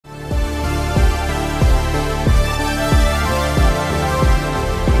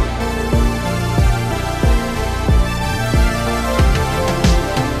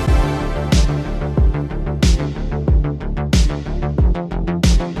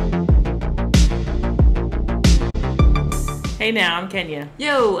Hey now, I'm Kenya.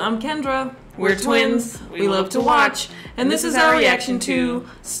 Yo, I'm Kendra. We're twins. We love to watch. And this is our reaction to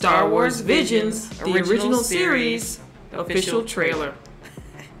Star Wars Visions, the original series, official trailer.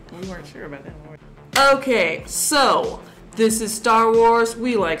 We weren't sure about that. Okay, so this is Star Wars.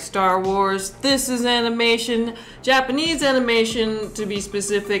 We like Star Wars. This is animation, Japanese animation to be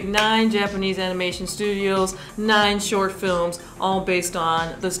specific. 9 Japanese animation studios, 9 short films, all based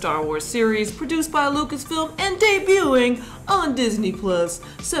on the Star Wars series, produced by Lucasfilm and debuting on Disney Plus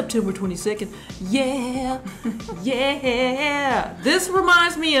September 22nd. Yeah, yeah. This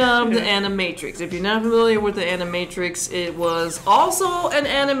reminds me of the Animatrix. If you're not familiar with the Animatrix, it was also an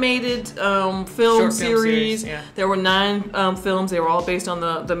animated film series. Yeah. There were 9 films. They were all based on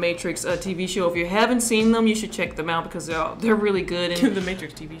the Matrix TV show. If you haven't seen them, you should check them out because they're really good. And the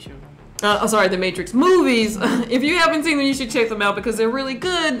Matrix TV show. Sorry, the Matrix movies. If you haven't seen them, you should check them out because they're really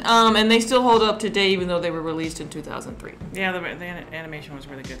good, and they still hold up today, even though they were released in 2003. Yeah, the animation was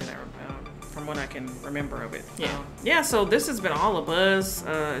really good from what I can remember of it. Yeah. Yeah, so this has been all a buzz.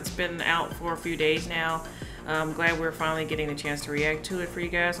 It's been out for a few days now. I'm glad we're finally getting the chance to react to it for you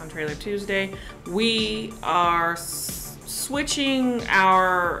guys on Trailer Tuesday. We are switching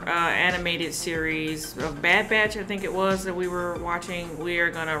our animated series of Bad Batch, I think it was, that we were watching. We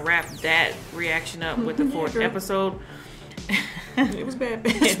are going to wrap that reaction up with the 4th episode. It was Bad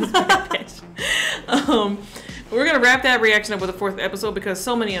Batch. It was Bad Batch. We're going to wrap that reaction up with the 4th episode because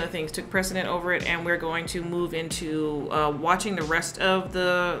so many other things took precedent over it, and we're going to move into watching the rest of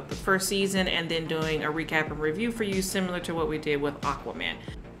the first season and then doing a recap and review for you, similar to what we did with Aquaman.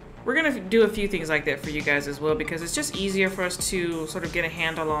 We're going to do a few things like that for you guys as well because it's just easier for us to sort of get a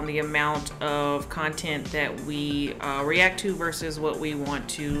handle on the amount of content that we react to versus what we want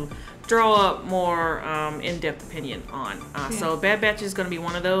to draw up more in-depth opinion on. So Bad Batch is going to be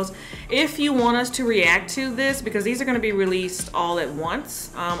one of those. If you want us to react to this, because these are going to be released all at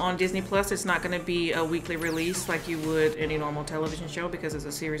once on Disney Plus, it's not going to be a weekly release like you would any normal television show because it's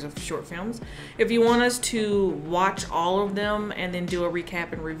a series of short films. If you want us to watch all of them and then do a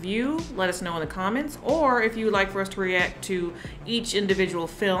recap and review, let us know in the comments. Or if you would like for us to react to each individual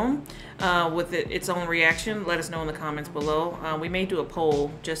film with its own reaction, let us know in the comments below. We may do a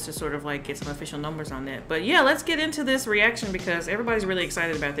poll just to sort of like get some official numbers on that. But yeah, let's get into this reaction because everybody's really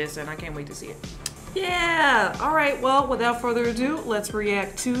excited about this and I can't wait to see it. Yeah! Alright, well, without further ado, let's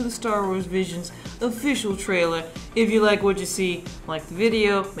react to the Star Wars Visions official trailer. If you like what you see, like the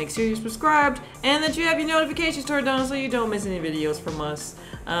video, make sure you're subscribed, and that you have your notifications turned on so you don't miss any videos from us.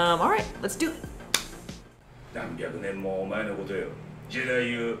 Alright, let's do it. 何百年も前のことよ。ジェダイ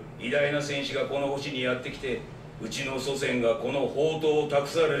いう偉大な戦士がこの星にやってきて、うちの祖先がこの宝刀を託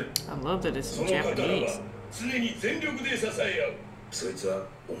される。I love that it's その刀は Japanese. 常に全力で支え合う。そいつは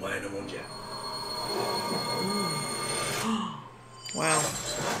お前のもんじゃ。Wow.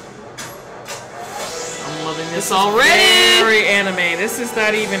 I'm loving this already! Very anime. This is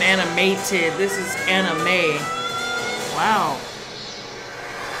not even animated. This is anime. Wow.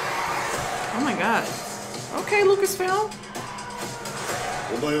 Oh my god. Okay, Lucasfilm.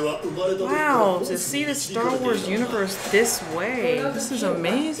 Wow, to see the Star Wars universe this way. This is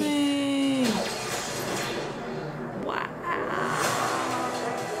amazing. Wow.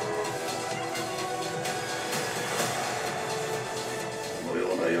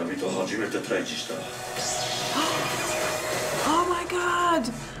 Oh my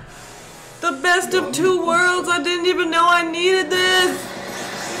god. The best of 2 worlds. I didn't even know I needed this.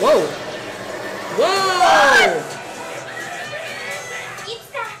 Whoa. Whoa.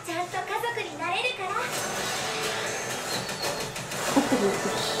 Oh,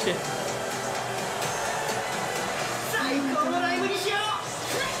 shit.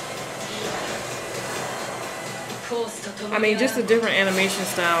 I mean, just the different animation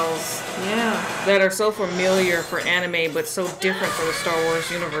styles, that are so familiar for anime, but so different for the Star Wars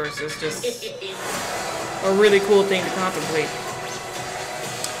universe. It's just a really cool thing to contemplate.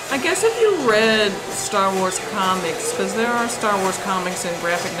 I guess if you read Star Wars comics, because there are Star Wars comics and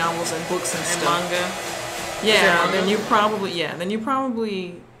graphic novels and books and stuff. Manga. Yeah, then you probably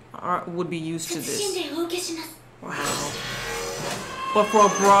would be used to this. Wow. But for a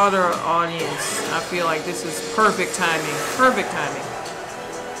broader audience, I feel like this is perfect timing. Perfect timing.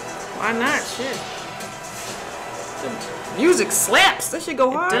 Why not? Shit. The music slaps. That should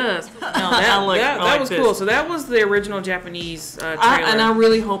go hard. It does. No, that was cool. So that was the original Japanese trailer. And I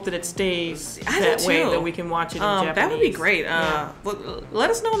really hope that it stays that way, that we can watch it in Japanese. That would be great. But let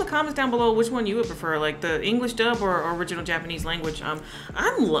us know in the comments down below which one you would prefer, like the English dub or original Japanese language. I'm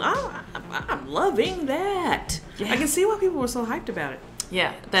loving that. Yeah. I can see why people were so hyped about it.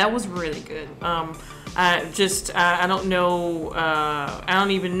 Yeah, that was really good. I don't know. I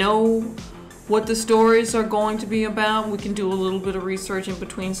don't even know what the stories are going to be about. We can do a little bit of research in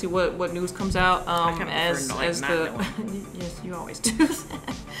between, see what news comes out. As the yes, you always do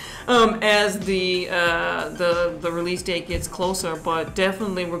that. As the release date gets closer, but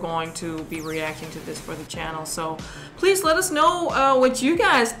definitely we're going to be reacting to this for the channel. So please let us know what you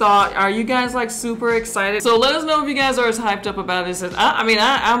guys thought. Are you guys like super excited? So let us know if you guys are as hyped up about this as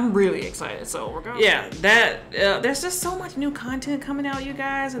I'm really excited. So we're going. Yeah, there's just so much new content coming out, you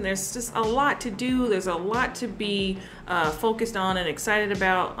guys, and there's just a lot to do. There's a lot to be focused on and excited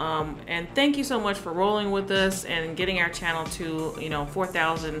about. And thank you so much for rolling with us and getting our channel to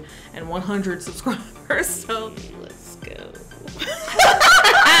 4,100 subscribers. So let's go.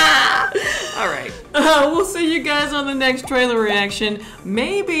 All right. We'll see you guys on the next trailer reaction.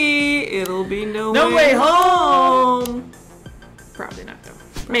 Maybe it'll be No No Way Way Home. Probably not though.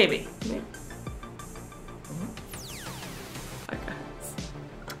 Maybe.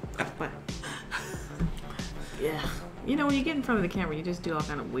 Bye. Yeah. You know, when you get in front of the camera, you just do all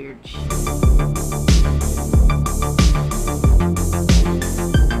kind of weird shit.